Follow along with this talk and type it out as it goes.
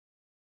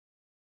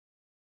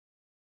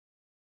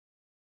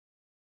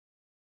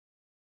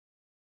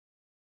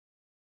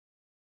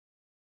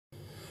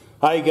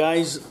Hi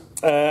guys,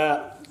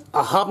 I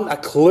haven't a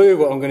clue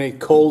what I'm going to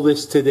call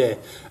this today.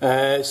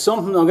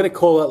 Something I'm going to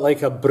call it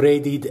like a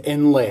braided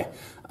inlay.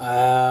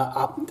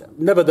 I've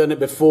never done it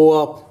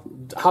before,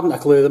 haven't a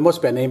clue, there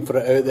must be a name for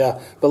it out there,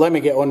 but let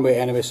me get on with it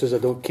anyway so as I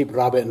don't keep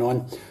rabbiting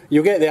on.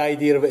 You'll get the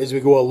idea of it as we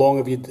go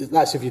along,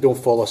 that's if you don't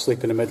fall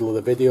asleep in the middle of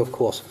the video, of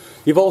course.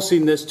 You've all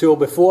seen this tool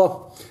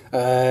before.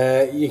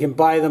 You can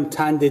buy them,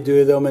 Tandy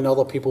do them and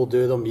other people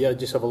do them. Yeah,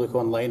 just have a look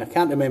online. I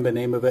can't remember the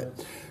name of it.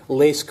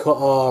 Lace cutter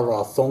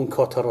or thong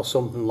cutter or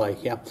something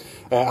like, yeah.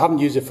 I haven't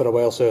used it for a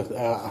while, so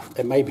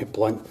it might be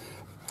blunt.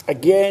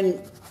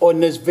 Again, on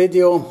this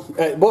video,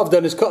 what I've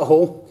done is cut a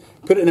hole,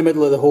 put it in the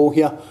middle of the hole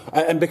here,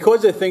 and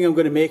because of the thing I'm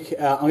going to make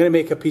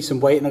a piece in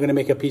white and I'm going to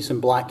make a piece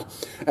in black.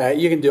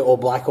 You can do it all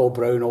black, all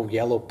brown, all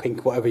yellow,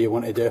 pink, whatever you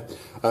want to do.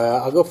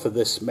 I'll go for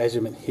this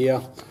measurement here.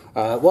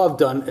 What I've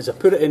done is I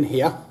put it in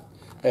here,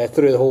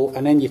 through the hole,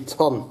 and then you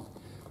turn.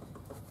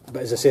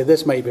 But as I say,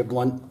 this might be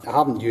blunt. I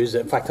haven't used it.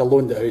 In fact, I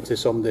loaned it out to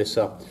somebody,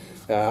 so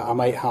I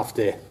might have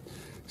to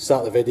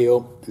start the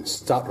video and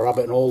start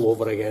rabbiting all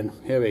over again.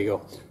 Here we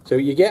go. So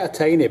you get a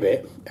tiny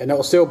bit, and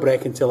it'll still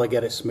break until I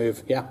get it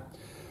smooth, yeah?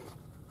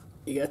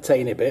 You get a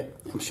tiny bit.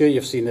 I'm sure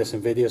you've seen this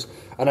in videos.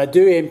 And I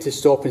do aim to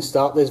stop and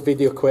start this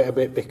video quite a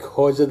bit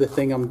because of the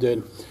thing I'm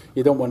doing.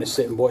 You don't want to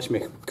sit and watch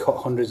me cut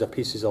hundreds of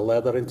pieces of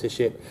leather into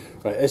shape.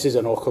 Right, this is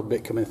an awkward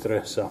bit coming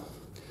through, so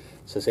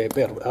I say,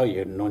 oh,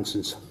 you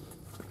nonsense.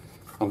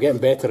 I'm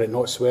getting better at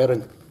not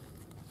swearing.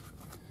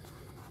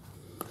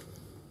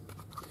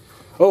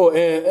 Oh,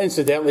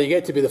 incidentally, you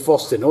get to be the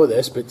first to know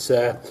this, but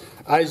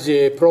as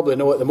you probably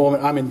know at the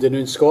moment, I'm in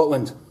Dunoon,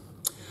 Scotland.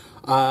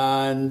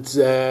 And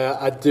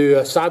I do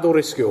a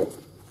saddlery school.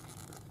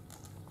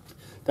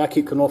 Did I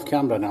keep coming off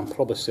camera now? I'm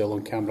probably still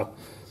on camera.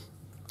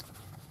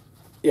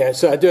 Yeah,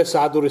 so I do a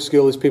saddlery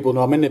school, as people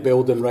know. I'm in the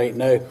building right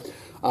now.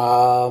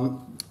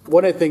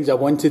 One of the things I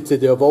wanted to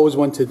do, I've always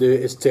wanted to do,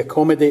 is to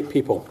accommodate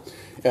people.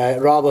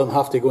 Rather than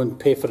have to go and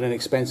pay for an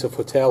expensive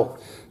hotel.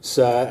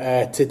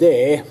 So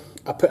today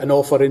I put an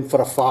offer in for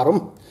a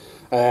farm,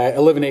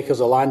 11 acres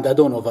of land. I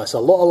don't know if that's a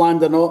lot of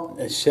land or not.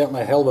 It's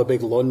certainly a hell of a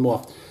big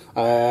lawnmower,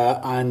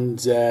 and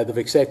they've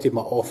accepted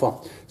my offer.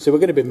 So we're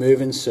going to be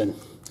moving soon.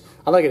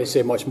 I'm not going to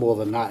say much more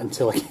than that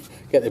until I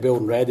get the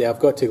building ready. I've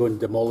got to go and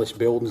demolish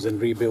buildings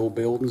and rebuild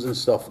buildings and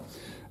stuff,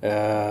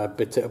 but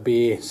it'll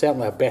be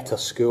certainly a better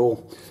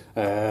school.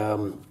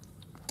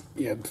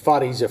 Yeah,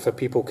 far easier for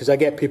people, because I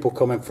get people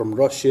coming from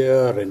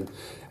Russia and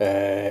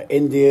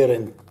India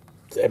and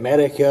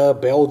America,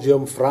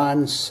 Belgium,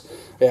 France,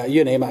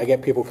 you name it. I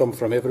get people coming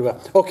from everywhere.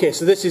 Okay,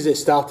 so this is it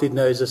started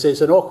now. As I say, it's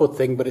an awkward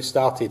thing, but it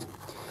started.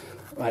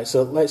 Right,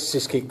 so let's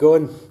just keep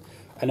going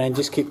and then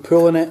just keep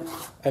pulling it.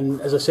 And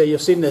as I say, you've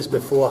seen this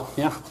before,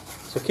 yeah?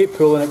 So keep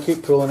pulling it,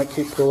 keep pulling it,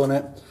 keep pulling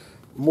it.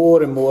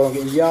 More and more. I'm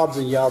getting yards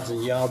and yards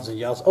and yards and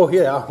yards. Oh,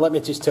 here, let me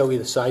just tell you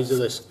the size of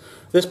this.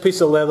 This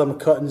piece of leather I'm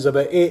cutting is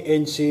about 8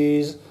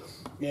 inches,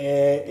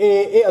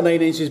 8 or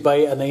 9 inches by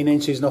 8 or 9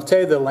 inches, and I'll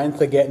tell you the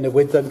length I'm getting, the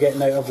width I'm getting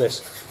out of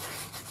this.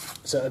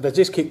 So if I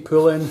just keep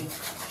pulling,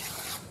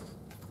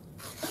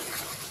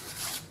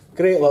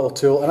 great little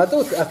tool. And I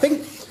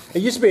think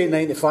it used to be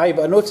 £8.95,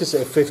 but I noticed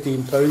it at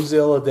 £15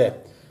 the other day.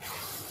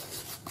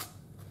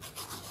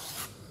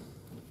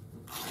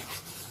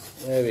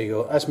 There we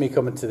go. That's me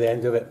coming to the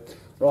end of it.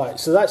 Right,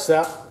 so that's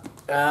that.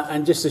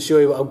 And just to show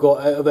you what I've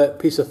got out of it,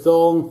 piece of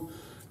thong.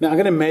 Now I'm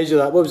going to measure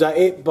that. What was that?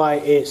 8 by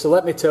 8. So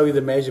let me tell you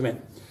the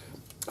measurement.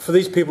 For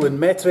these people in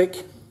metric,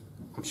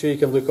 I'm sure you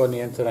can look on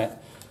the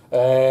internet.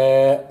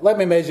 Let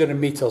me measure in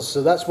meters.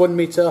 So that's 1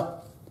 meter,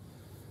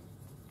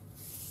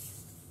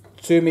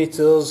 2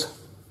 meters,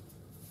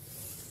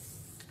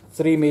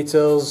 3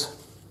 meters,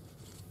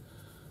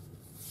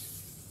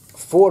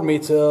 4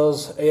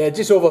 meters. Yeah,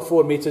 just over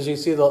 4 meters. You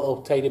can see the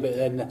little tiny bit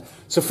in there.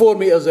 So 4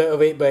 meters out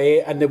of 8 by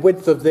 8, and the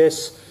width of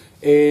this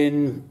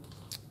is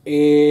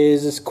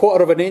a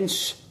 1/4 of an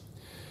inch.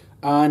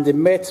 And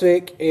in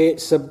metric,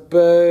 it's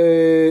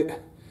about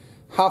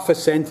half a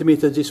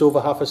centimetre, just over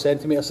half a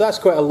centimetre. So that's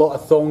quite a lot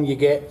of thong you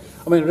get.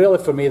 I mean, really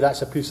for me,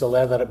 that's a piece of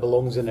leather that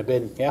belongs in a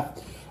bin, yeah?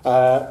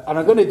 And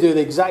I'm going to do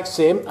the exact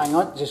same, hang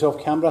on, just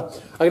off camera.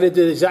 I'm going to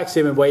do the exact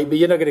same in white, but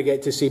you're not going to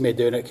get to see me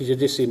doing it because you've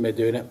just seen me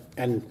doing it.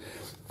 And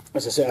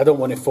as I said, I don't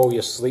want to fall you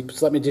asleep.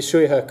 So let me just show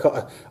you how I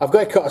cut I've got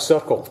to cut a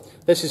circle.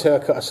 This is how I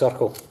cut a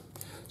circle.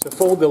 So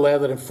fold the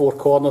leather in 4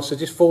 corners, so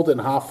just fold it in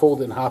half,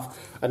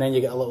 and then you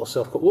get a little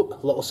circle,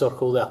 whoop, little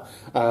circle there.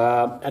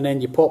 And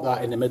then you pop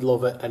that in the middle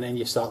of it, and then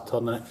you start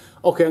turning it.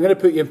 Okay, I'm going to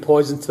put you in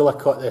pause until I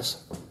cut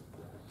this.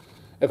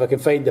 If I can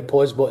find the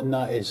pause button,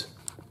 that is.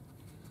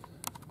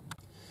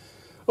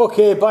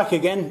 Okay, back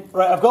again.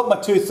 Right, I've got my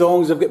 2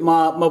 thongs, I've got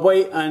my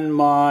white and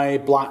my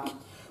black.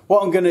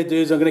 What I'm going to do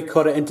is I'm going to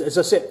cut it into, as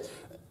I said,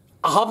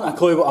 I haven't a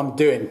clue what I'm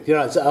doing. You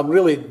know, I'm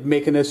really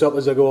making this up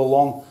as I go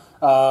along.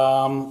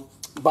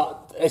 But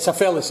it's a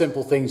fairly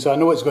simple thing, so I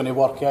know it's going to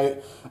work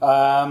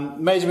out.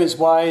 Measurements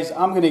wise,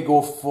 I'm going to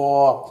go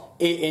for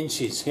 8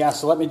 inches. Yeah,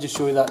 so let me just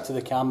show you that to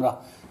the camera.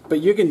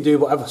 But you can do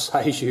whatever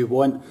size you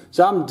want.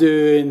 So I'm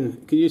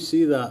doing, can you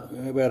see that?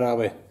 Where are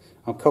we?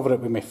 I'll cover it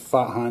with my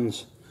fat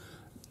hands.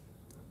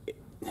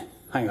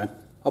 hang on,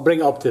 I'll bring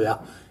it up to there.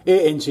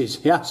 8 inches,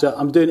 yeah, so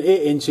I'm doing 8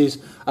 inches.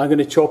 I'm going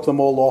to chop them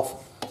all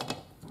off.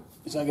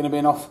 Is that going to be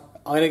enough?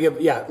 I'm going to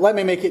give, yeah, let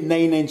me make it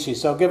 9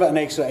 inches, so I'll give it an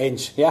extra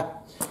inch, yeah.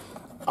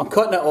 I'm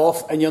cutting it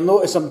off, and you'll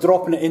notice I'm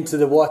dropping it into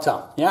the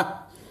water, yeah.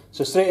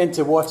 So straight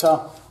into water.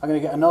 I'm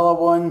going to get another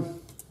one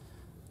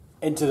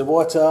into the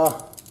water.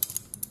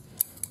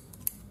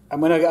 And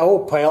when I get a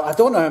whole pile, I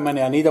don't know how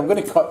many I need. I'm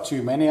going to cut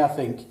too many, I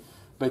think.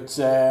 But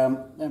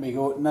there we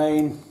go,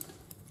 9.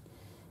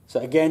 So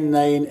again,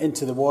 9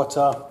 into the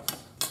water.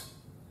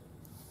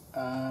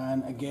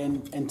 And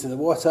again into the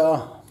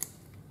water.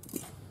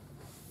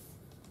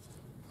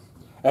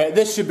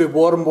 This should be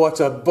warm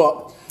water,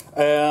 but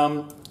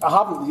I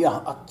haven't,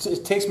 yeah,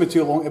 it takes me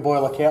too long to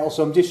boil a kettle,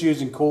 so I'm just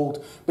using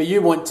cold, but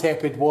you want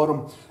tepid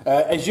warm.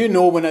 As you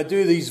know, when I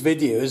do these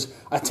videos,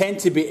 I tend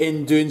to be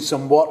in doing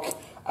some work,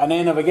 and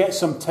then if I get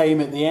some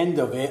time at the end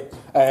of it,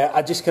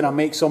 I just kind of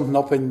make something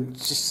up and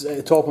just at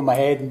the top of my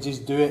head and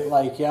just do it,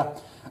 like, yeah.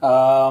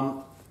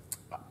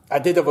 I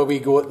did have a wee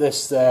go at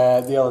this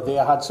the other day.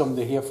 I had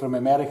somebody here from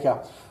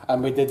America,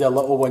 and we did a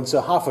little one,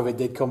 so half of it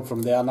did come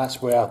from there, and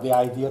that's where the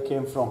idea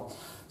came from.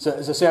 So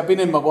as I say, I've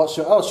been in my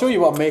workshop. I'll show you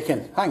what I'm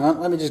making. Hang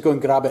on, let me just go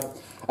and grab it,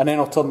 and then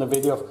I'll turn the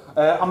video off.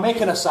 I'm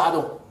making a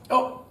saddle.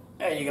 Oh,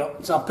 there you go.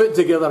 So I'm putting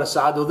together a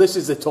saddle. This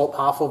is the top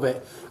half of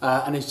it,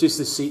 and it's just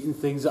the seating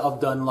things that I've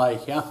done,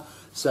 like, yeah.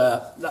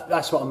 So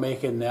that's what I'm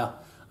making there.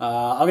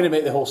 I'm going to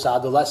make the whole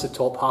saddle. That's the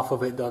top half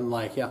of it done,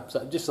 like, yeah.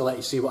 So just to let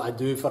you see what I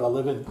do for a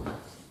living.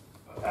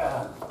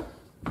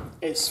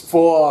 It's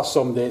for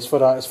someday. It's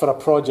for a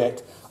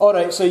project. All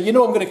right. So you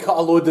know I'm going to cut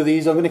a load of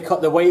these. I'm going to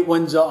cut the white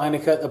ones up. I'm going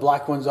to cut the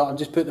black ones up. I'm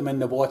just putting them in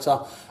the water.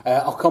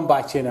 I'll come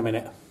back to you in a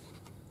minute.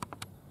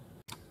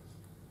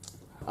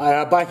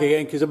 Back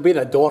again, because I'm being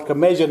a dork. I'm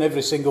measuring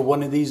every single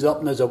one of these up,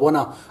 and there's a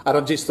winner. And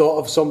I've just thought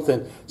of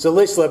something. So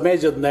literally, I've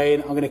measured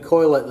 9. I'm going to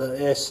coil it like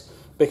this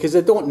because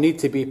they don't need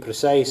to be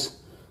precise.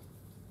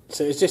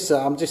 So it's just,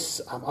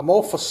 I'm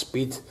all for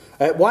speed.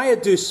 Why I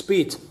do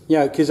speed?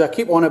 Yeah, because I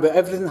keep on about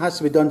everything has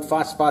to be done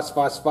fast, fast,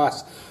 fast,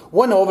 fast.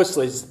 One,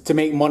 obviously, is to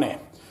make money.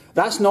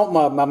 That's not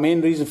my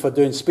main reason for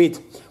doing speed.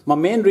 My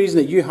main reason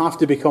that you have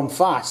to become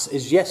fast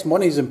is, yes,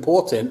 money is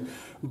important,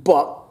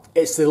 but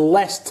it's the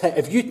less,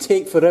 if you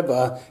take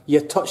forever,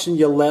 you're touching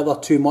your leather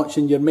too much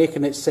and you're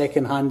making it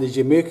second hand as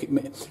you make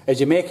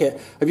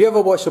it. Have you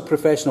ever watched a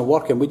professional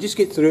working? We just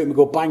get through it and we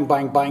go bang,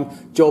 bang,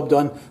 bang, job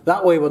done.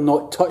 That way we're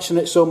not touching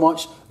it so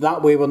much.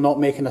 That way we're not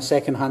making a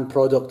second hand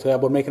product.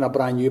 We're making a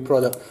brand new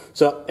product.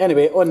 So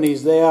anyway, on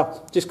these there,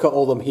 just cut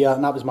all them here,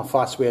 and that was my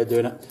fast way of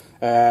doing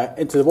it.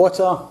 Into the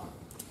water,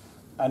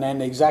 and then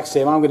the exact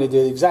same. I'm going to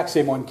do the exact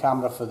same on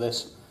camera for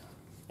this.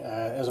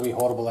 There's a wee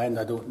horrible end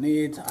I don't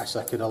need.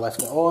 Actually, I could have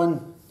left it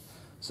on.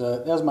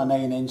 So there's my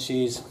 9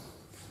 inches.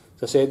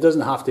 As I say, it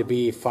doesn't have to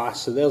be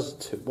fast. So there's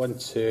 1,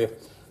 2.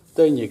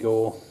 Down you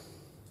go.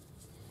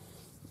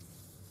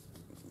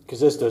 Because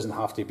this doesn't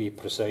have to be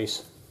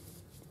precise.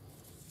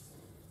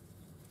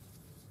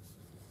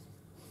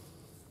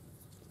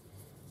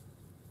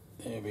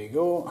 There we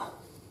go.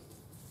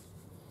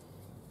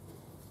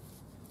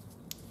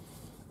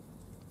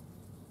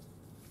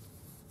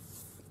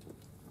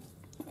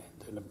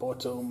 In the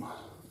bottom.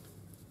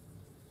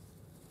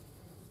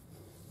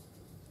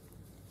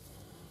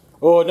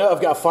 Oh, now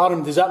I've got a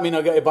farm. Does that mean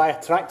I've got to buy a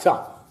tractor?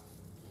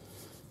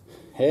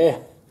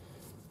 Hey,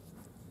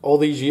 all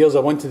these years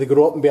I wanted to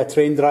grow up and be a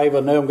train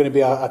driver. Now I'm going to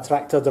be a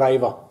tractor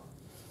driver.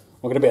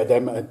 I'm going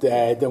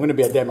to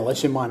be a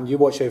demolition man. You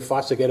watch how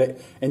fast I get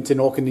it into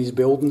knocking these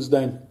buildings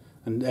down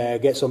and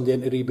get somebody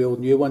in to rebuild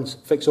new ones.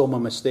 Fix all my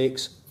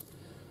mistakes.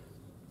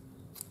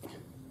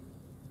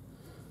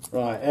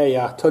 Right, there you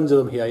are. Tons of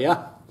them here,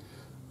 yeah?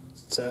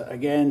 So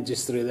again,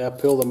 just through there,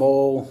 pull them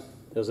all.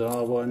 There's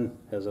another one,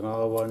 there's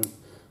another one.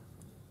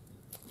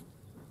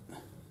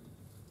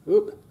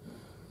 Oop.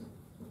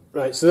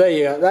 Right, so there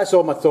you go. That's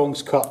all my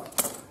thongs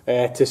cut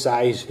to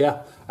size,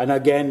 yeah? And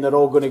again, they're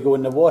all going to go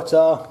in the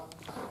water.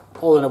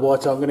 All in the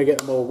water. I'm going to get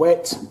them all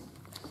wet.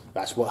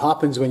 That's what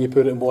happens when you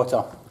put it in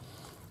water.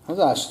 That's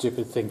a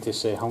stupid thing to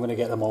say. I'm going to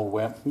get them all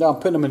wet. No, I'm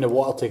putting them in the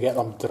water to get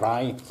them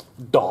dry.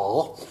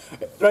 Duh.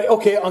 Right,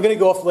 okay, I'm going to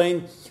go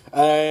offline.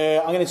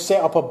 I'm going to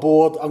set up a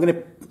board. I'm going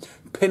to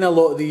pin a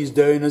lot of these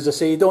down. As I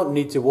say, you don't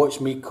need to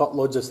watch me cut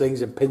loads of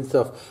things and pin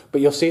stuff,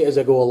 but you'll see it as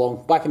I go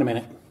along. Back in a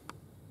minute.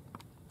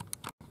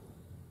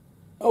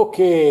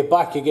 Okay,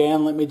 back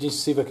again. Let me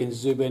just see if I can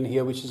zoom in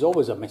here, which is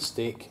always a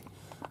mistake,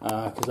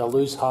 because I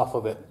lose half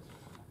of it.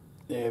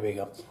 There we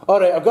go.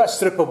 Alright, I've got a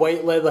strip of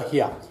white leather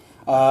here.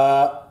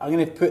 I'm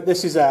going to put,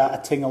 this is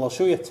a tingle. I'll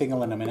show you a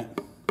tingle in a minute.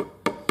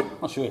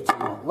 I'll show you a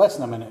tingle. Less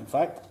than a minute, in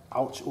fact.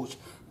 Ouch, ouch.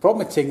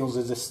 Problem with tingles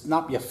is they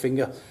snap your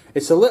finger.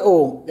 It's a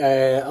little,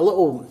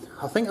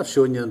 I think I've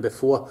shown you them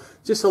before,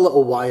 just a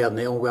little wire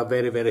nail with a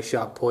very, very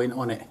sharp point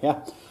on it,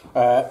 yeah?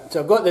 So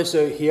I've got this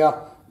out here,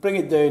 bring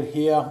it down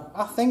here.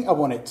 I think I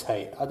want it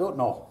tight, I don't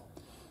know,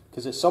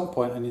 because at some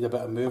point I need a bit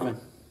of moving.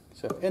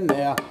 So in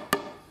there,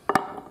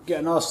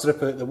 get another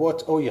strip out the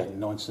water. Oh yeah,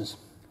 nonsense.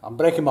 I'm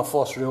breaking my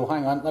first rule,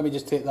 hang on, let me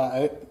just take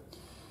that out.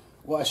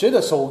 What I should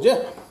have told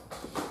you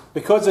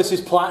because this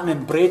is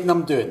platinum braiding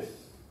I'm doing,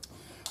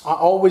 I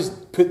always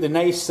put the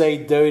nice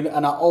side down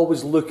and I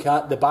always look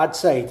at the bad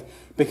side.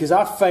 Because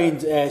I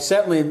find,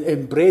 certainly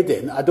in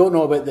braiding, I don't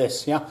know about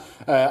this, yeah?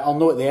 I'll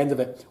know at the end of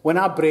it. When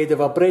I braid, if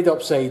I braid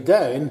upside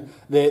down,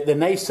 the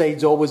nice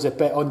side's always a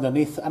bit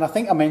underneath. And I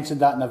think I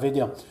mentioned that in a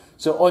video.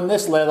 So on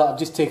this leather, I've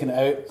just taken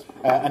it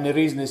out. And the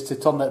reason is to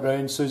turn it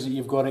round so that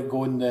you've got it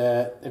going,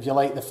 if you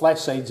like, the flesh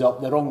side's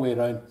up, the wrong way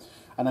round.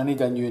 And I need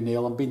a new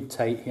nail. I'm being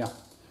tight here.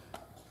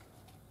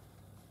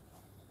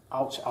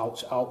 Ouch,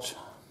 ouch, ouch.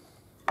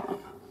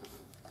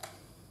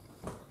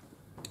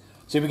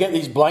 So if we get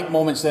these blank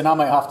moments, then I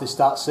might have to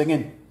start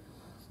singing.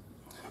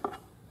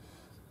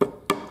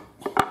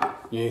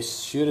 You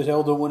sure as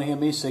hell don't want to hear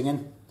me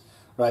singing.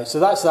 Right, so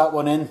that's that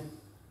one in.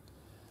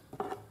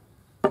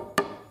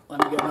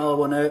 Let me get another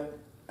one out.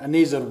 And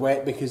these are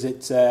wet because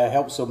it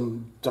helps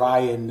them dry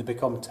and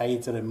become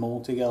tighter and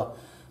mold together.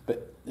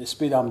 But the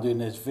speed I'm doing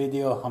this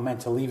video, I'm meant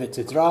to leave it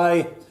to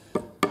dry.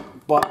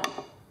 But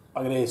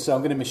I'm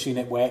gonna machine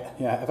it wet.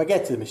 Yeah, if I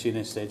get to the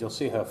machining stage, I'll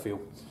see how I feel.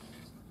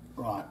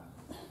 Right.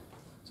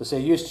 So say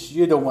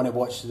you don't want to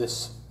watch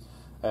this,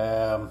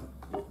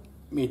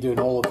 me doing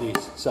all of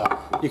these. So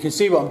you can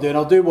see what I'm doing.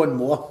 I'll do one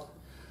more.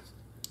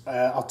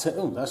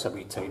 Oh, that's a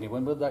wee tiny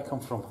one. Where did that come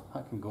from?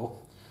 That can go.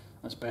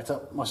 That's better.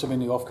 Must have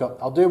been the off cut.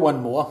 I'll do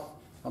one more.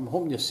 I'm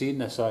hoping you're seeing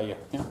this, are you?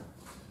 Yeah.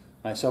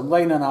 Right. So I'm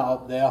lining that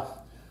up there.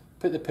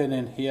 Put the pin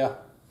in here.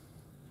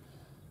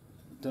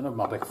 Don't have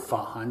my big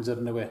fat hands are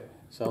in the way,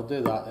 so I'll do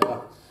that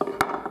there.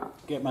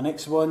 Get my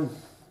next one.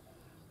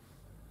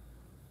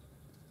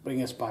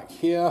 Bring us back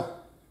here.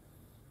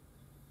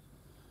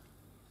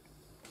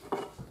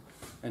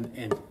 And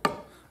in.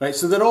 Right,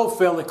 so they're all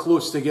fairly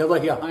close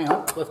together here. Hang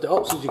on, lift it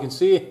up so you can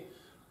see.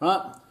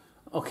 Right,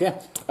 okay.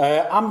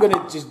 I'm going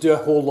to just do a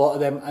whole lot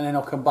of them and then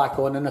I'll come back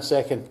on in a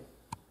second.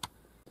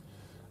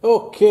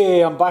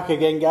 Okay, I'm back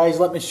again, guys.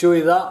 Let me show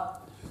you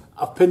that.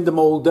 I've pinned them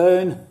all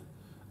down.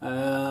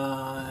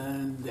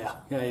 And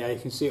yeah, you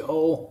can see it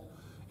all.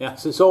 Yeah,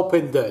 so it's all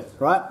pinned down,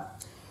 right?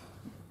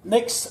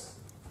 Next,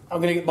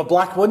 I'm going to get my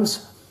black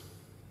ones.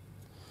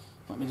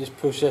 Let me just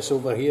push this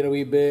over here a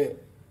wee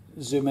bit.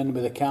 Zoom in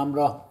with the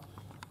camera,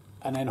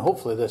 and then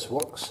hopefully this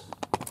works.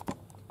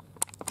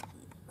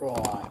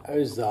 Right,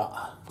 how's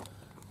that?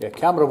 Yeah,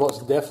 camera work's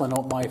definitely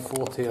not my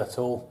forte at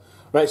all.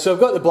 Right, so I've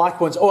got the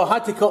black ones. Oh, I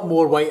had to cut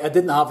more white. I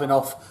didn't have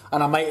enough,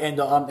 and I might end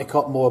up having to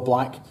cut more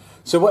black.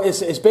 So what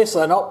is it's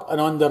basically an up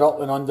and under,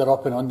 up and under,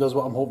 up and under is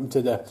what I'm hoping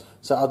to do.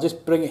 So I'll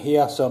just bring it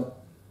here. So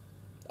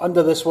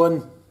under this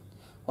one,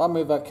 I'll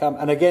move that cam.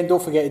 And again,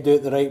 don't forget to do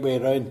it the right way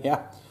around.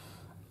 Yeah,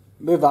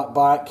 move that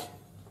back.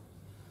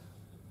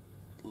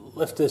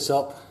 Lift this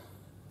up.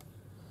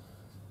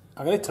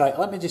 I'm going to try it.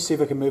 Let me just see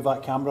if I can move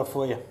that camera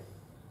for you,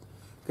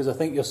 because I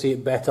think you'll see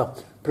it better,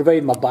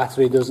 provided my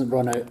battery doesn't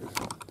run out.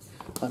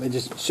 Let me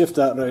just shift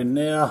that around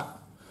there,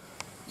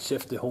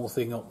 shift the whole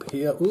thing up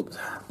here, oops,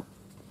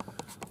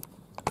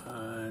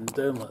 and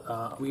down like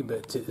that, a wee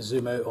bit to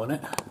zoom out on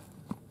it.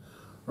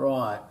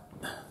 Right,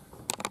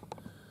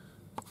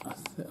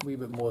 a wee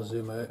bit more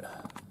zoom out.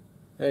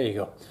 There you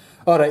go.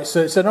 Alright,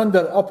 so it's an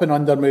up and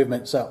under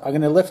movement. So I'm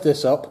going to lift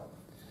this up,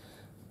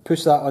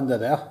 push that under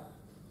there.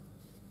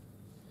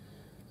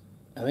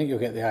 I think you'll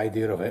get the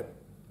idea of it.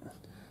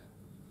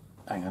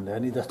 Hang on, I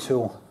need a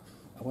tool.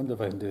 I wonder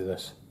if I can do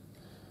this.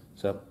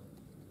 So,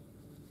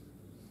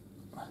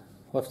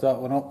 lift that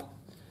one up,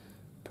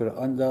 put it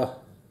under.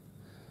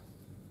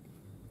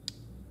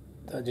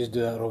 Did I just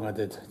do that wrong? I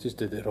did, just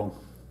did it wrong.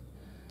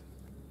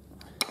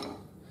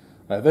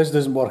 Right, if this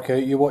doesn't work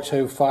out, you watch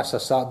how fast I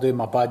start doing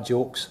my bad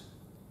jokes.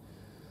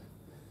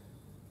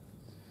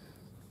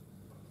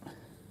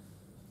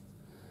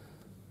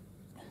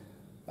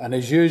 And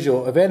as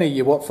usual, if any of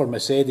you work for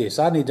Mercedes,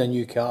 I need a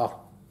new car.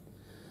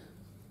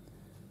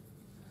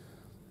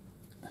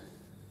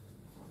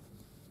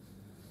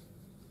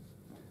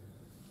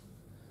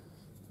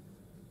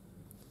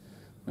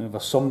 And if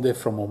there's somebody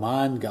from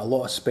Oman, got a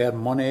lot of spare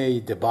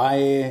money,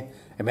 Dubai,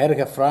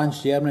 America,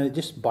 France, Germany,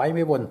 just buy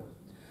me one.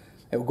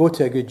 It will go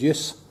to a good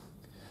use.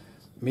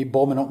 Me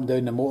bombing up and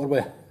down the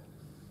motorway.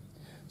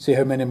 See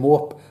how many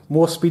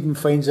more speeding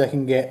fines I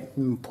can get,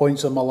 and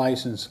points on my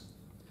licence.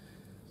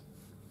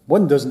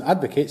 One doesn't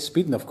advocate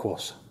speeding, of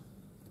course.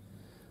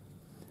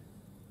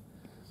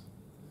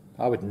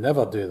 I would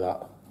never do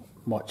that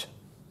much.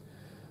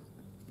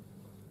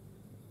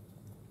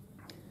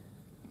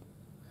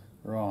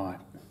 Right.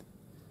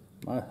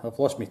 I've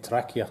lost my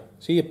track here.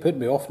 See, you put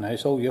me off now,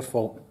 it's all your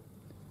fault.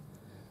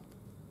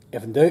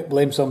 If in doubt,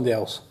 blame somebody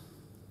else.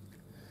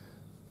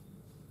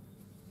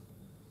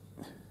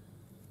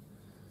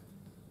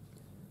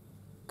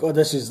 God,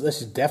 this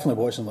is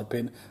definitely watching like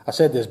pain. I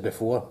said this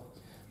before.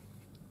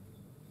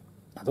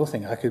 I don't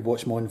think I could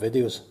watch my own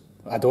videos.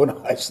 I don't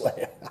know,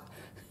 actually.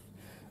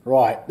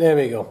 Right, there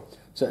we go.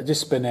 So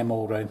just spin them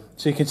all round.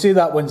 So you can see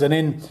that one's an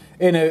in,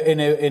 out, in,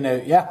 out, in,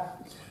 out, yeah?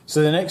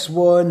 So the next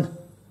one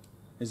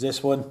is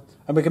this one.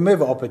 And we can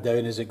move it up and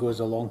down as it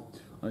goes along.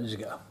 I'll just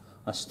get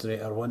a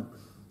straighter one.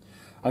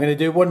 I'm going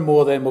to do one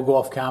more, then we'll go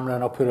off camera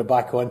and I'll put it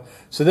back on.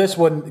 So this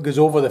one goes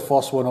over the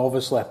first one,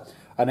 obviously,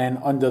 and then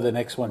under the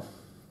next one.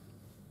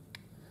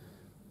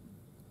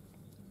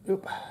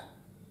 Oop.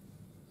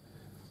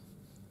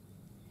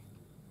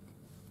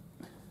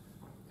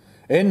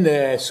 In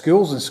the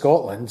schools in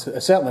Scotland,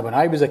 certainly when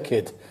I was a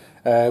kid,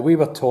 we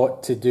were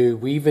taught to do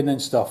weaving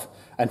and stuff,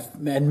 and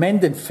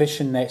mending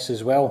fishing nets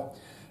as well.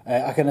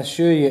 I can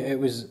assure you it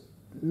was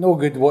no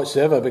good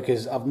whatsoever,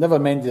 because I've never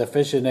mended a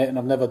fishing net and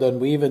I've never done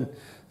weaving.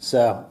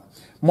 So,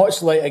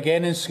 much like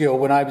again in school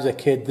when I was a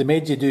kid, they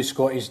made you do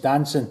Scottish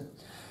dancing.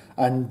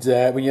 And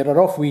when you're a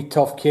rough wee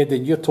tough kid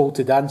and you're told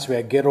to dance with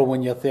a girl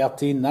when you're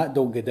 13, that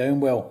don't go down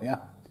well, yeah.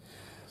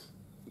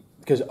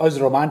 Because us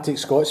romantic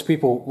Scots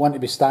people want to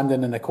be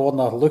standing in the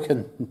corner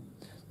looking,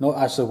 not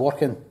actually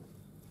working.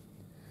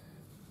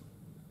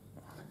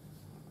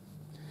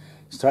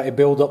 Just try to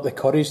build up the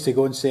courage to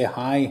go and say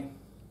hi.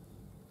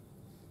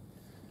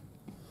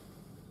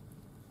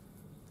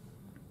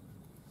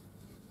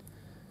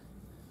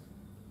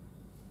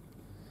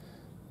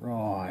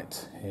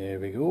 Right, here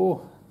we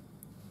go.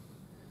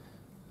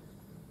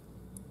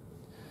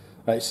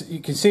 Right, so you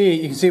can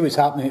see what's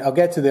happening. I'll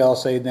get to the other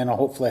side, and then I'll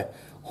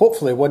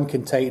hopefully one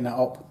can tighten it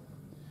up.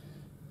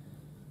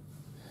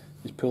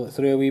 Just pull it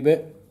through a wee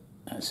bit.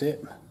 That's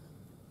it.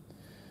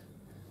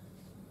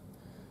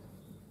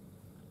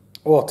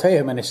 Oh, I'll tell you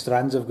how many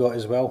strands I've got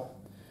as well.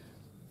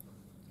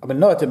 I mean,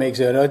 not that it makes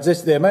it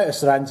odds. The amount of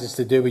strands is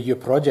to do with your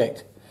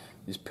project.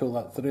 Just pull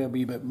that through a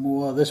wee bit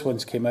more. This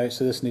one's came out,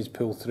 so this needs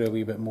pulled through a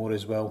wee bit more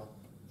as well.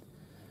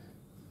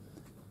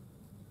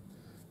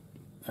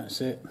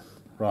 That's it.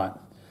 Right.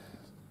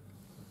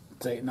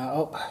 Tighten that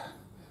up.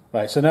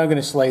 Right, so now I'm going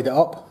to slide it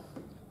up.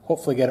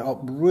 Hopefully get it up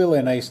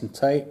really nice and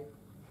tight.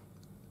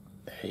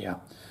 There you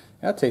go.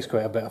 That takes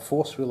quite a bit of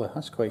force, really.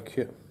 That's quite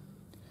cute.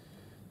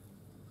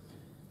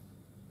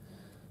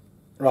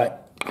 Right.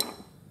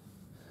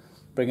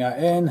 Bring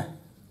that in.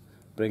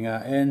 Bring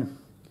that in.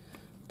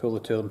 Pull the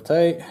two of them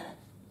tight.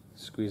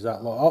 Squeeze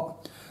that lot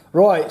up.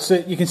 Right, so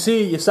you can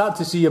see, you start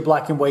to see your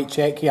black and white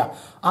check here.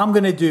 I'm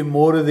going to do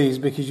more of these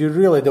because you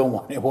really don't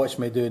want to watch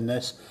me doing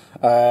this.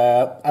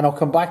 And I'll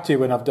come back to you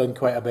when I've done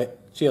quite a bit.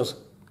 Cheers.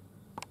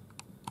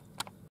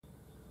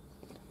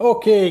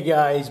 Okay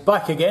guys,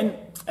 back again.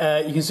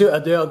 You can see what I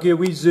do. I'll give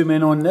a wee zoom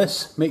in on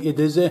this, make you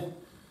dizzy.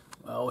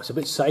 Oh, it's a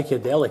bit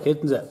psychedelic,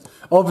 isn't it?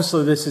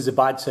 Obviously this is the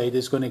bad side,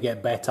 it's going to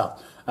get better.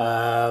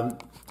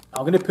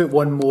 I'm going to put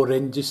one more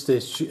in just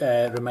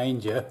to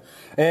remind you.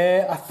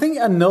 I think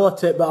another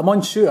tip, but I'm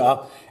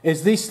unsure,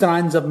 is these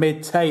strands I've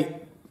made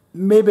tight.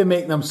 Maybe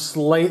make them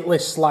slightly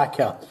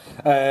slacker,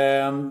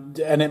 and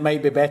it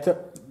might be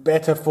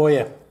better for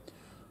you.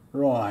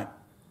 Right,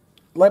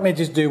 let me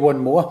just do one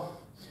more,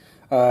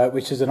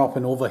 which is an up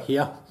and over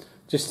here,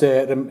 just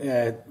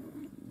to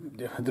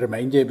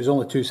remind you. It was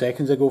only 2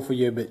 seconds ago for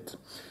you, but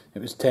it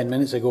was 10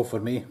 minutes ago for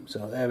me.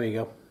 So there we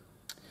go.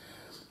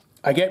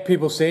 I get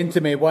people saying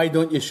to me, why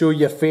don't you show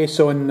your face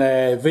on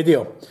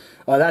video?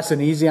 That's an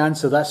easy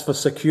answer. That's for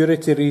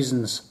security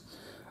reasons.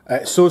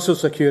 Social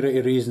security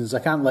reasons. I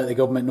can't let the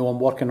government know I'm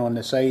working on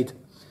the side.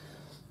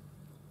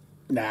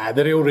 Nah,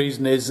 the real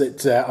reason is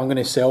that I'm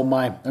going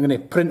to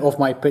print off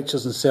my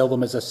pictures and sell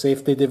them as a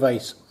safety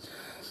device.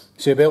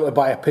 So you'll be able to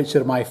buy a picture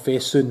of my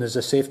face soon as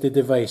a safety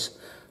device.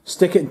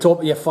 Stick it on top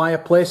of your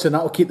fireplace and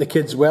that'll keep the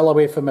kids well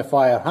away from the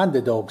fire. And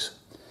the dogs.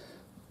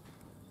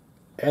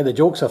 Yeah, the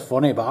jokes are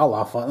funny, but I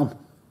laugh at them.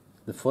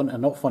 They're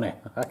not funny.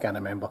 I can't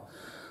remember.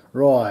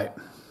 Right.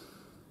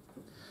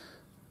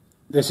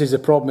 This is the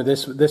problem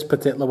with this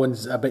particular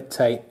one's a bit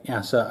tight.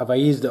 Yeah, so if I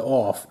eased it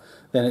off,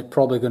 then it's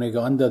probably going to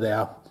go under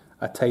there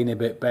a tiny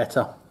bit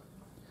better.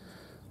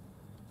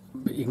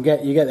 But you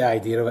get the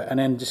idea of it. And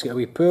then just get a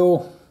wee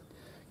pull,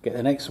 get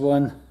the next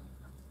one,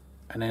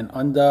 and then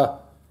under,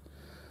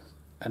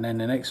 and then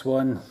the next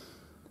one,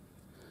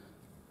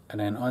 and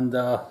then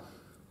under.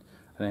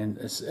 And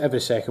then it's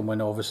every second one,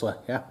 obviously,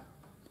 yeah.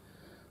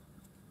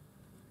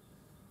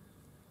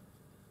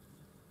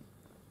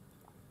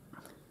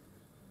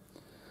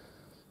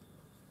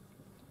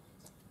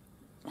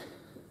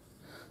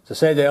 As I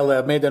said earlier,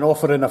 I made an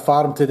offer in a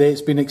farm today.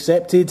 It's been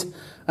accepted,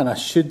 and I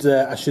should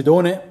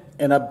own it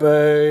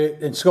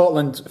in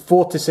Scotland.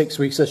 4 to 6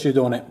 weeks I should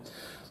own it,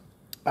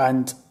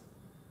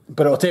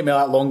 but it'll take me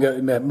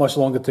much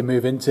longer to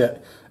move into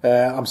it.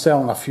 I'm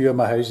selling a few of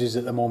my houses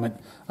at the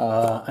moment,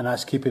 and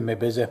that's keeping me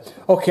busy.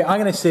 Okay, I'm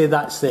going to say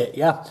that's it,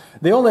 yeah.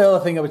 The only other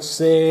thing I would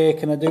say,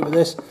 can I do with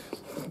this?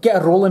 Get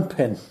a rolling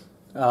pin.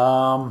 If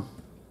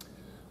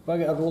I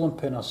get a rolling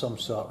pin of some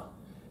sort.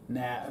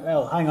 Nah,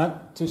 well, hang on,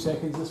 2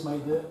 seconds, this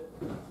might do it.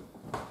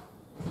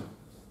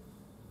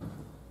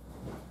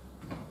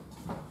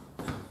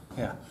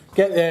 Yeah,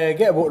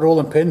 get a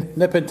rolling pin,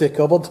 nip into the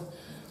cupboard.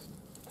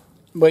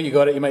 Well, you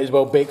got it, you might as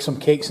well bake some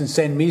cakes and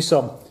send me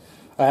some,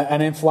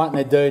 and then flatten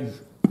it down.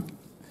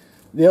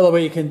 The other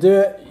way you can do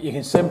it, you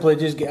can simply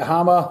just get a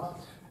hammer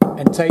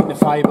and tighten the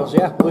fibres,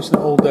 yeah, loosen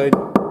it all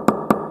down.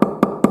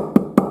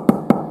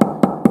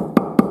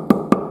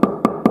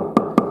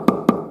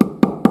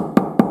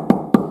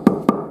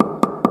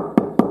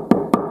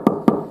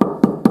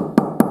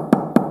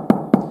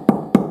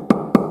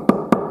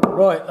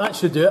 Right, that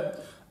should do it.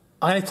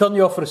 I'm going to turn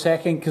you off for a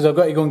second because I've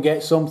got to go and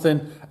get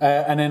something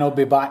and then I'll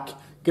be back.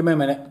 Give me a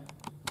minute.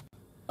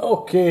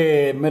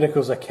 Okay,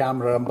 miracles of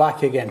camera, I'm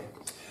back again.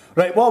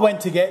 Right, what I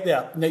went to get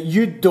there. Now,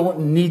 you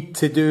don't need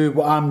to do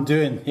what I'm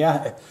doing,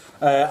 yeah?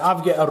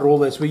 I've got a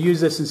rollers. We use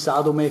this in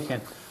saddle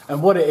making.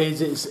 And what it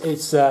is,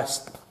 it's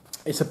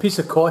a piece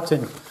of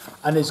cotton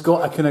and it's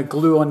got a kind of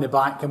glue on the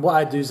back. And what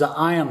I do is I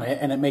iron it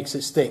and it makes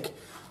it stick.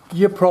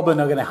 You're probably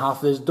not going to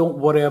have this, don't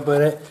worry about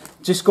it.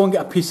 Just go and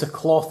get a piece of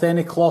cloth,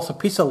 any cloth, a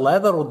piece of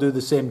leather will do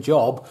the same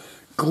job.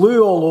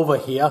 Glue all over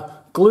here,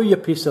 glue your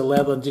piece of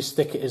leather and just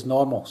stick it as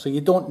normal. So you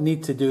don't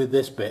need to do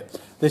this bit.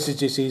 This is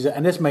just easy,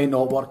 and this might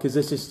not work because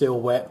this is still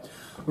wet.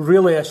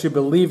 Really, I should be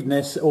leaving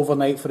this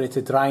overnight for it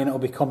to dry and it'll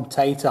become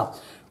tighter.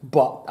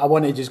 But I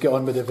want to just get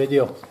on with the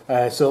video.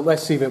 So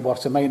let's see if it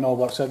works. It might not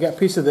work. So I'll get a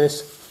piece of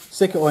this,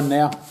 stick it on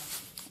there.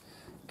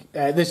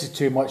 This is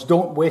too much.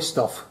 Don't waste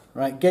stuff,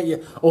 right? Get your...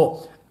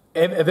 Oh,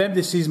 if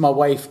anybody sees my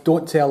wife,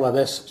 don't tell her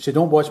this. She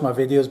don't watch my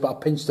videos, but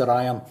I pinched her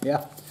iron,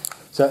 yeah?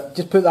 So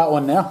just put that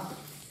on there.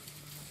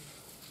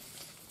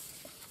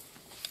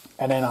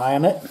 And then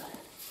iron it.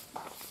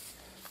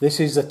 This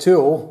is the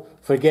tool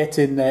for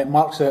getting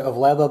marks out of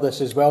leather,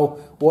 this as well.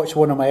 Watch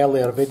one of my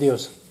earlier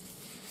videos.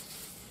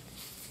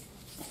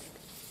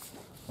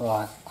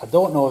 Right, I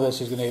don't know if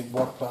this is going to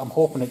work, but I'm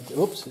hoping it...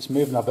 Oops, it's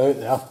moving about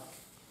there.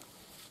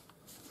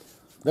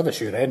 Never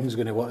sure anything's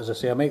going to work, as I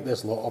say. I make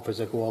this lot up as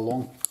I go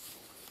along.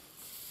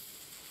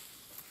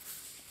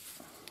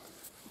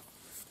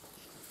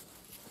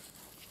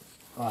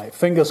 Right,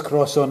 fingers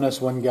crossed on this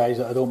one, guys,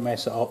 that I don't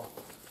mess it up.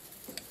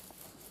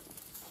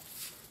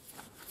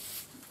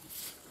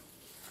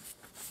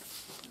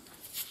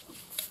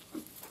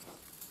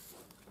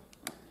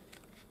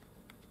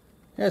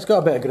 Yeah, it's got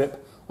a bit of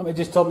grip. Let me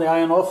just turn the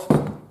iron off.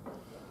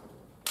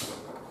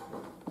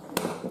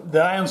 The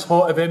iron's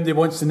hot if anybody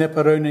wants to nip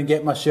around and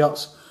get my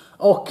shirts.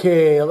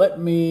 Okay, let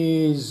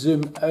me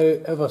zoom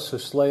out ever so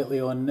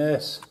slightly on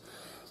this.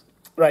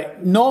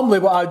 Right, normally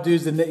what I do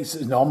is the next...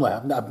 Normally,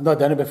 I've not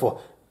done it before.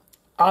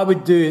 I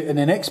would do in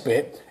the next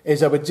bit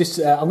is I would just...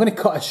 I'm going to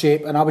cut a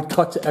shape and I would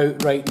cut it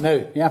out right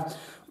now, yeah?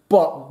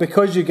 But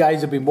because you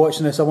guys have been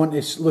watching this, I want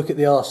to look at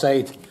the other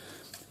side.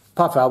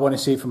 Apart from I want to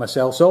see it for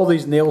myself. So all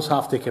these nails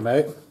have to come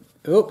out.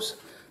 Oops,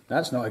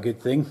 that's not a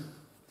good thing.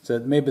 So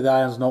maybe the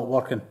iron's not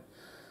working.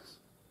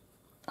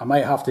 I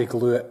might have to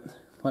glue it.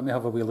 Let me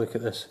have a wee look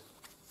at this.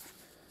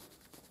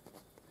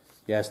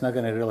 Yeah, it's not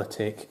going to really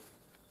take.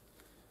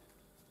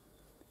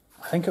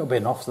 I think it'll be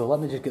enough though. Let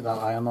me just get that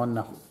iron on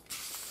now.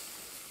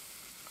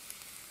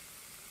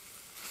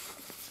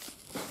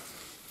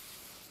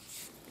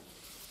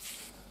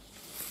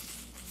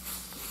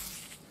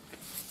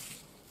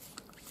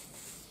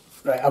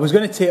 Right, I was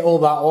going to take all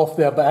that off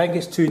there, but I think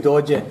it's too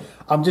dodgy.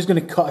 I'm just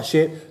going to cut a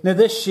shape. Now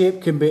this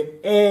shape can be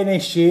any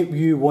shape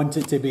you want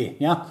it to be,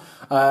 yeah?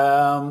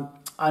 I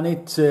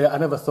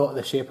never thought of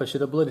the shape. I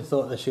should have bloody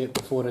thought of the shape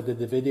before I did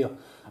the video.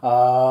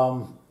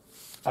 And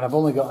I've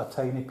only got a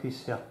tiny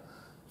piece here.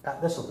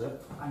 This will do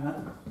it. Hang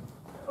on.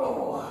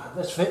 Oh,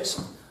 this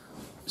fits.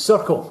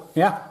 Circle,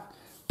 yeah?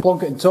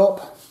 Plonk it on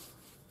top.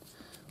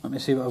 Let me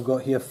see what I've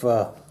got here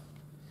for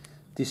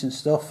decent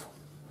stuff.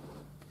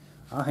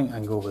 I think I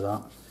can go with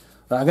that.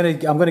 Right,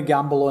 I'm gonna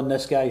gamble on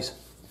this, guys.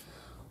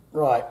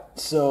 Right,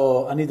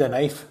 so I need a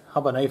knife.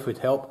 Have a knife would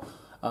help.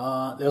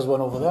 There's one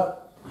over there.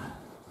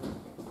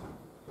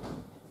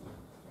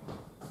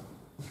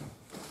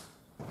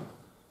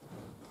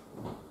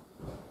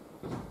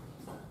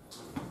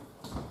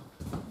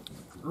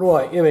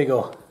 Right, here we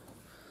go.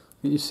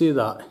 Can you see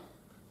that?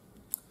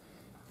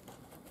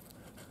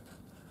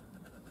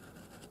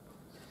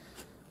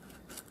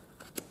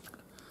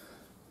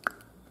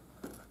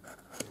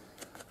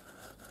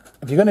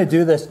 If you're going to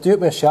do this, do it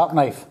with a sharp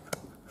knife.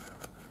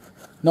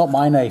 Not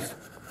my knife.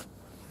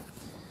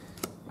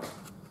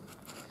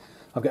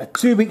 I've got a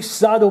 2-week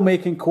saddle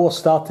making course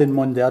starting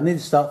Monday. I need to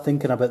start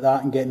thinking about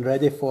that and getting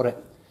ready for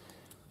it.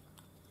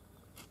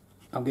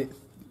 I've got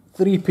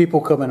 3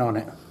 people coming on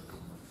it.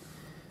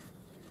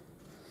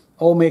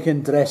 All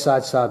making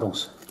dressage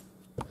saddles.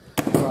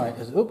 Right,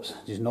 oops,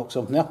 just knocked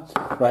something there.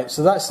 Right,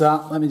 so that's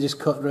that. Let me just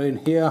cut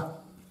round here.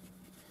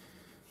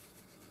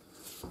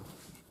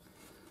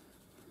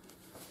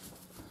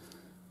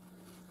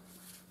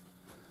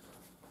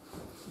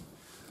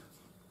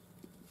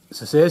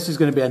 So say this is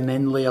going to be an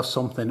inlay or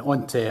something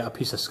onto a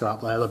piece of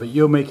scrap leather, but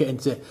you'll make it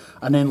into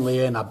an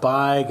inlay in a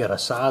bag or a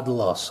saddle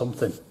or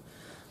something.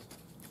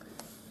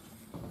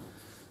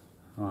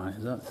 Right,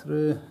 is that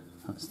through?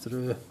 That's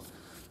through.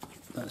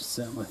 That's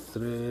certainly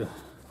through.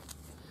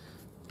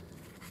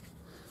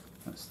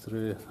 That's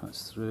through.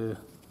 That's through.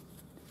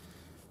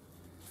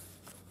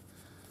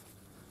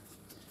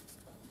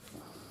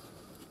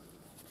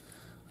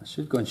 I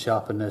should go and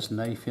sharpen this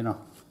knife, you know.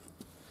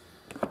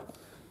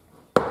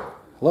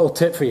 Little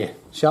tip for you,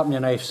 sharpen your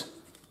knives.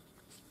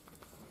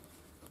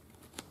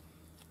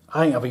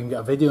 I think I've even got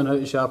a video on how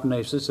to sharpen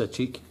knives. This is a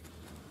cheek.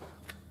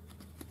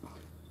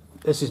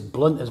 This is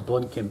blunt as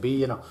blunt can be,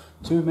 you know.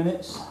 2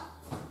 minutes.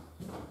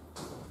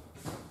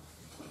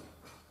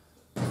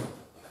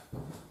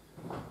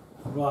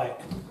 Right,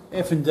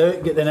 if in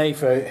doubt, get the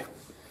knife out.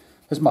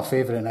 This is my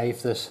favourite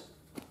knife, this.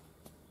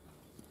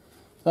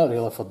 Not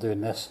really for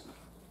doing this.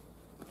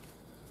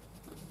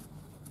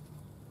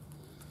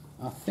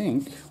 I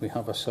think we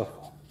have a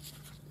circle.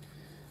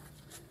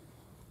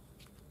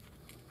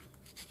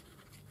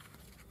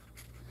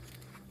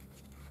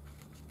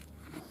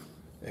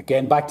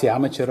 Again, back to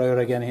amateur hour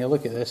again here,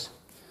 look at this.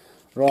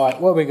 Right,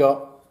 what have we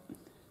got?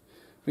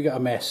 We got a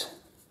mess.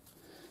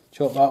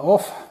 Chop that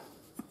off.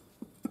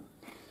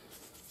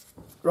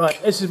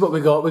 Right, this is what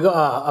we got. We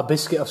got a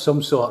biscuit of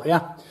some sort,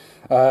 yeah?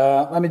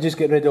 Let me just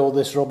get rid of all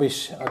this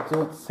rubbish. I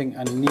don't think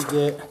I need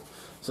it.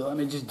 So let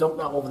me just dump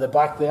that over the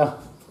back there.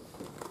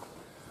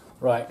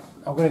 Right,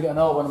 I'm going to get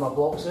another one of my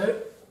blocks out.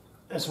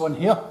 This one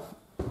here.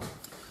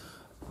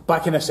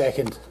 Back in a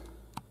second.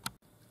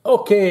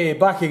 Okay,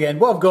 back again.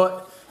 What I've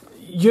got,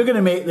 you're going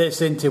to make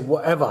this into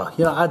whatever.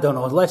 You know, I don't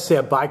know, let's say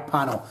a bag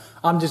panel.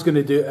 I'm just going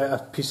to do a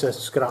piece of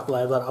scrap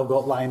leather I've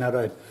got lying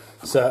around.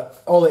 So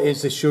all it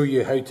is to show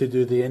you how to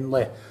do the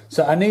inlay.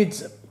 So I need,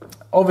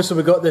 obviously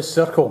we got this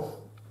circle.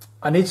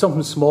 I need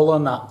something smaller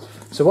than that.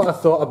 So what I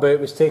thought about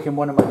was taking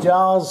one of my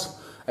jars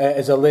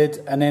as a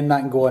lid, and then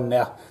that can go in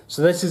there.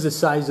 So this is the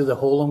size of the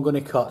hole I'm going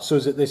to cut, so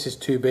that this is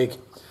too big.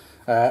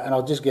 And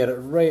I'll just get it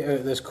right out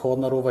of this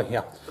corner over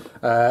here.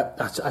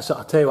 I'll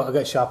tell you what, I'll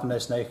get sharpen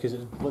this now because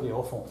it's bloody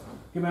awful.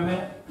 Give me a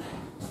minute.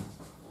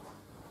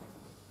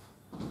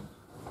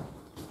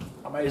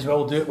 I might as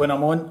well do it when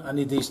I'm on. I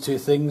need these two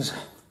things.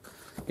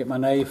 Get my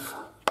knife.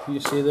 Can you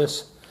see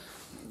this?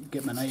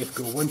 Get my knife,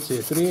 go 1,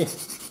 2, 3.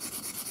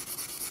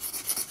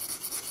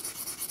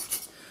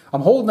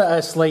 I'm holding it at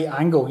a slight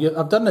angle.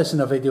 I've done this in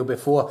a video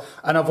before,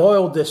 and I've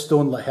oiled this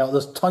stone like hell.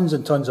 There's tons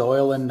and tons of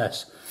oil in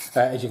this.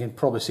 As you can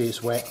probably see,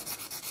 it's wet.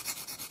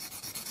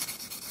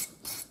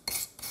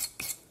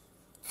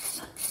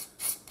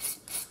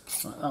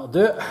 That'll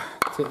do it.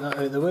 Take that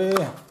out of the way.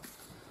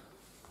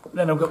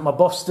 Then I've got my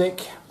buff stick,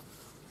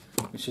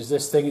 which is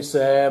this thing. It's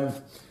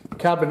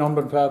carbon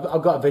umber.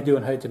 I've got a video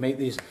on how to make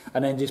these,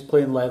 and then just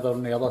plain leather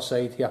on the other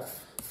side here.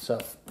 So.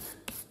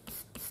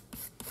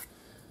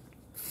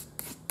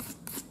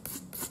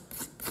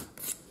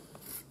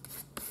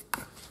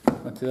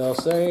 To the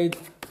other side.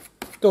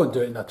 Don't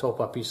do it in the top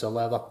of a piece of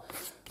leather.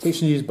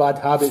 Teaching these bad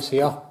habits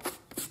here.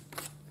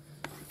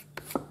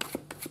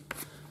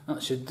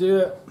 That should do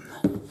it.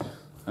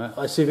 Right,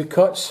 let's see if it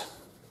cuts.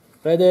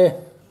 Ready?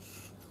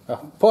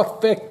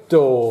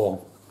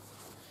 Perfecto!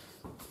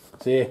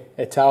 See,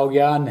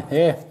 Italian,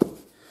 eh?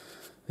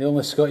 The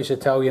only Scottish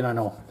Italian I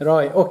know.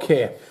 Right,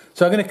 okay.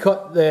 So I'm going to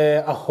cut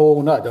a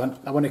hole. No, I don't.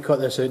 I want to cut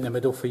this out in the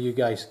middle for you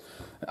guys.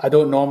 I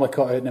don't normally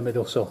cut out in the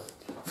middle, so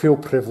feel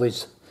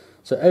privileged.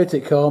 So out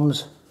it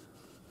comes.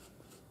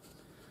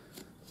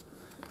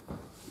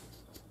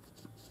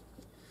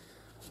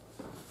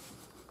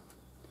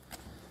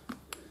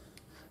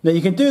 Now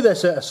you can do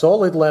this out of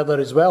solid leather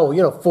as well,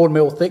 you know,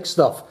 4mm thick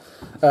stuff.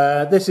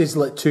 This is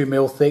like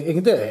 2mm thick. You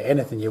can do it out of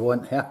anything you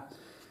want here.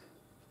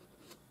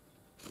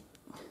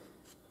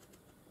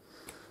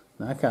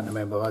 Now, I can't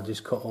remember if I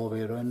just cut all the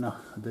way around. No,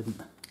 I didn't.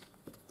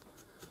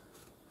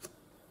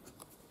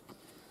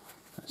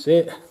 That's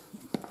it.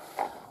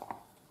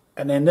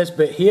 And then this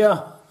bit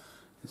here,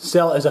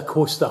 sell it as a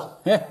coaster.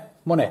 Yeah,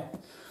 money.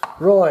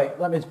 Right,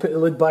 let me just put the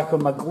lid back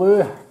on my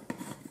glue.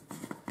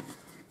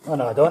 Oh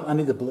no, I don't. I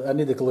need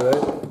the glue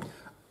out.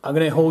 I'm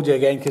going to hold you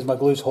again because my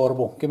glue's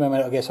horrible. Give me a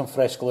minute, I'll get some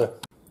fresh glue.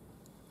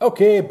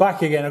 Okay,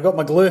 back again. I've got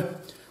my glue.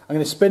 I'm going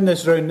to spin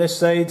this round this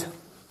side.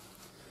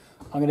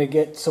 I'm going to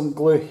get some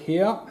glue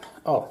here.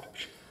 Oh,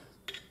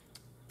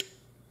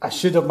 I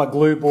should have my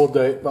glue board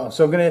out,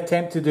 so I'm going to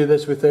attempt to do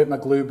this without my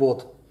glue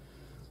board.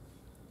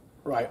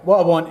 Right, what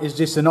I want is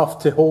just enough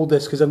to hold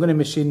this because I'm going to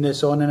machine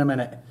this on in a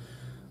minute.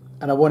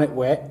 And I want it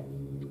wet.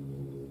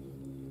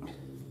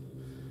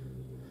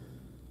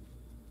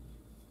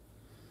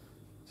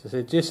 So I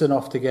said just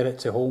enough to get it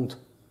to hold.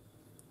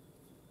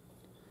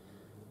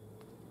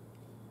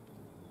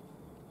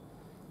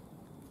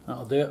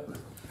 That'll do it.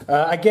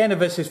 Again, if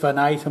this is for a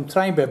knife, I'm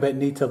trying to be a bit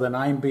neater than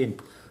I'm being.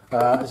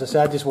 As I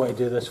said, I just want to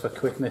do this for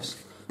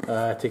quickness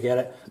to get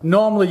it.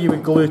 Normally you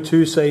would glue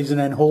two sides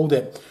and then hold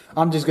it.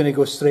 I'm just going to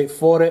go straight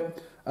for it.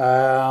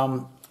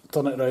 Turn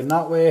it around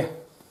that way.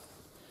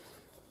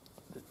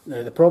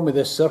 Now the problem with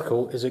this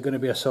circle is it's going to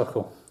be a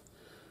circle.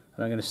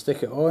 And I'm going to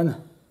stick it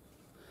on.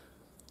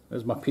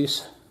 There's my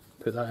piece.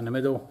 Put that in the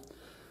middle.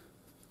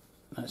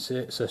 That's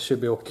it. So it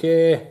should be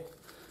okay.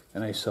 A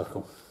nice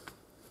circle.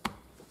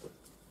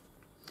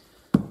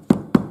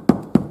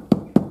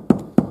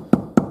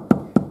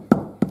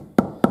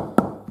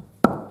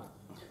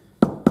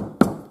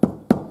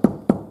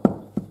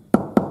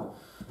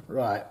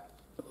 Right,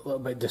 a little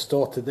bit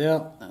distorted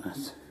there.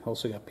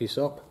 Also got a piece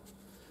up.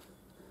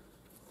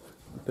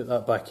 Put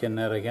that back in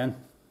there again.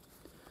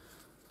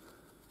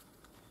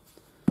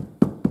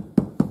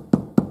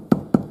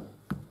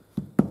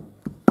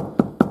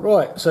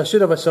 Right, so I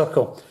should have a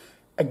circle.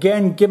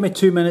 Again, give me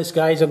 2 minutes,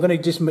 guys. I'm going to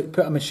just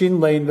put a machine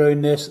line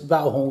around this.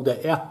 That'll hold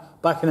it, yeah?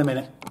 Back in a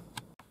minute.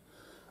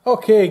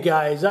 Okay,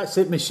 guys, that's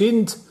it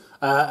machined.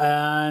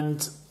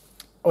 And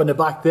on the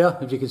back there,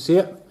 if you can see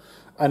it.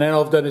 And then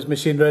all I've done is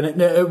machine around it.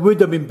 Now, it would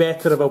have been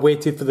better if I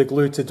waited for the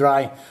glue to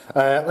dry.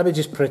 Let me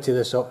just pretty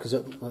this up because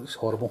it looks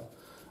horrible.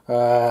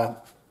 I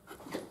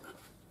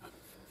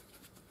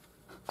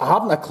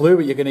haven't a clue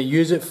what you're going to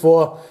use it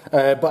for,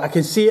 but I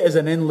can see it as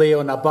an inlay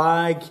on a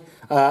bag.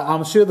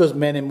 I'm sure there's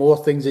many more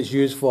things it's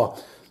used for.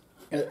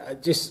 I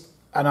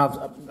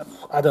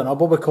don't know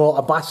what we call it,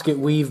 a basket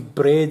weave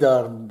braid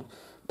or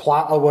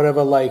plait or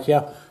whatever, like,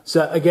 yeah.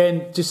 So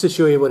again, just to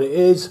show you what it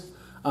is.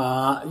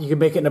 You can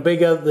make it in a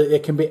bigger,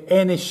 it can be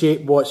any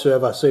shape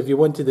whatsoever. So if you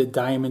wanted a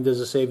diamond,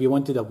 as I say, if you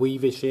wanted a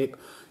weavy shape,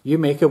 you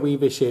make a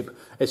weavy shape.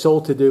 It's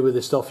all to do with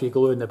the stuff you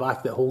glue in the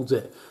back that holds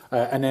it,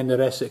 and then the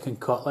rest it can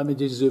cut. Let me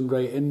just zoom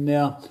right in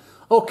there.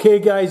 Okay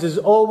guys, as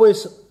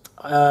always,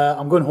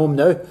 I'm going home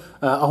now.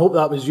 I hope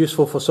that was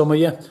useful for some of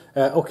you.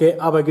 Okay,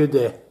 have a good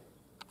day.